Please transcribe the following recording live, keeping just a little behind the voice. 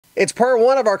It's part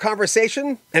one of our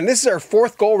conversation, and this is our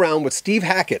fourth go-around with Steve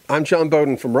Hackett. I'm John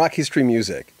Beaudin from Rock History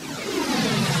Music.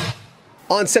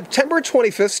 On September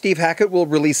 25th, Steve Hackett will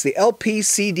release the LP,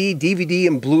 CD, DVD,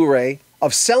 and Blu-ray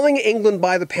of Selling England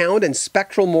by the Pound and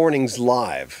Spectral Mornings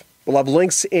Live. We'll have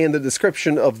links in the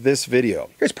description of this video.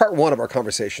 Here's part one of our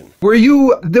conversation.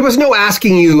 There was no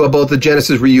asking you about the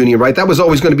Genesis reunion, right? That was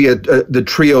always going to be the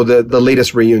trio, the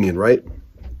latest reunion, right?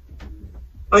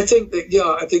 I think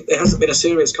there hasn't been a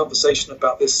serious conversation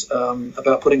about this,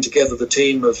 about putting together the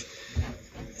team of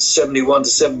 71 to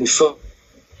 75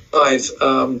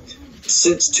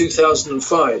 since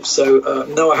 2005. So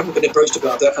no, I haven't been approached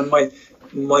about that. And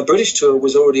my British tour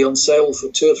was already on sale for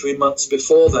 2 or 3 months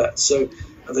before that. So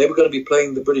they were going to be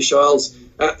playing the British Isles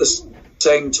at the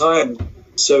same time.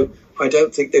 So I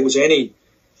don't think there was any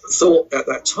thought at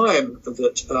that time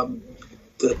that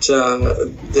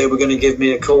they were going to give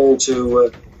me a call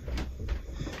to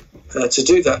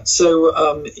do that.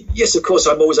 So yes, of course,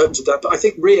 I'm always open to that. But I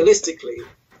think realistically,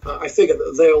 I figure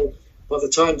that by the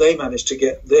time they manage to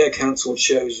get their cancelled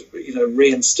shows,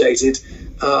 reinstated,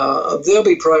 they'll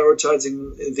be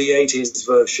prioritising the 80s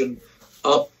version.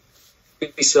 I'll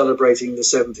be celebrating the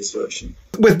 70s version.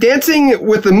 With Dancing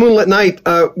with the Moonlit Night,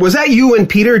 was that you and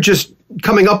Peter just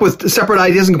coming up with separate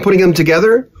ideas and putting them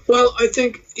together? Well, I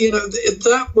think,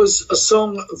 that was a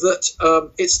song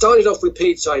that it started off with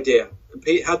Pete's idea.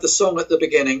 Pete had the song at the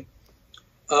beginning.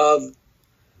 The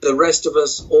rest of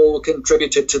us all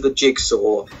contributed to the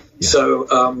jigsaw. Yeah. So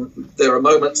there are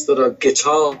moments that are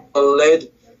guitar-led.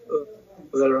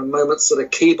 There are moments that are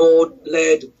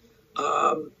keyboard-led.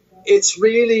 It's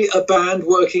really a band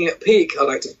working at peak, I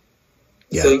like to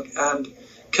think, and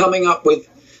coming up with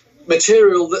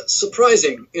material that's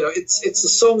surprising. It's a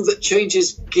song that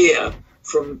changes gear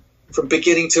from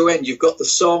beginning to end. You've got the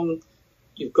song,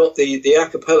 you've got the a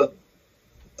cappella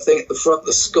thing at the front,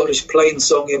 the Scottish plain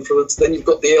song influence, then you've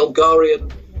got the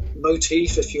Elgarian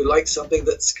motif, if you like something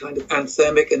that's kind of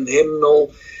anthemic and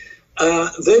hymnal.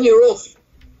 Then you're off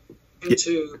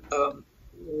into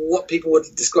what people would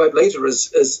describe later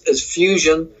as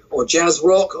fusion or jazz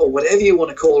rock or whatever you want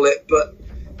to call it, but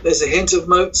there's a hint of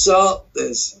Mozart,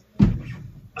 there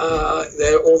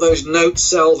are all those note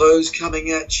salvos coming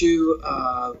at you,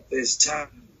 there's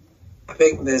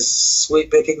tapping, there's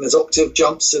sweep picking, there's octave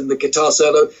jumps in the guitar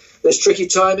solo, there's tricky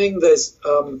timing, there's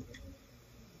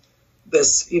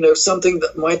something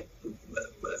that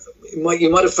you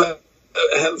might have felt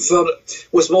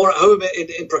was more at home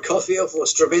in Prokofiev or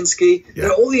Stravinsky. Yeah.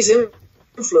 There are all these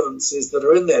influences that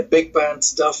are in there, big band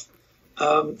stuff,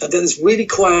 and then there's really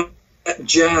quiet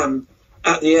jam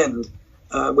at the end,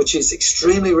 which is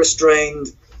extremely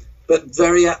restrained but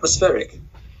very atmospheric.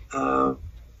 I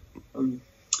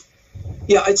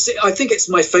think it's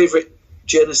my favorite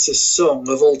Genesis song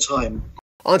of all time.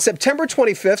 On September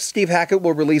 25th, Steve Hackett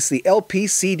will release the LP,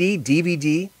 CD,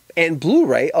 DVD, and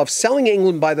Blu-ray of Selling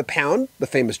England by the Pound, the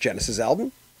famous Genesis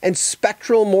album, and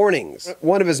Spectral Mornings,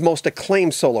 one of his most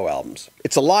acclaimed solo albums.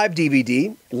 It's a live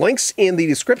DVD. Links in the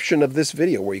description of this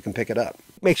video where you can pick it up.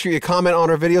 Make sure you comment on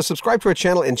our videos, subscribe to our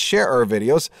channel, and share our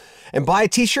videos. And buy a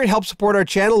t-shirt, help support our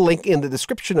channel. Link in the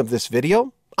description of this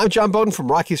video. I'm John Beaudin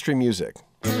from Rock History Music.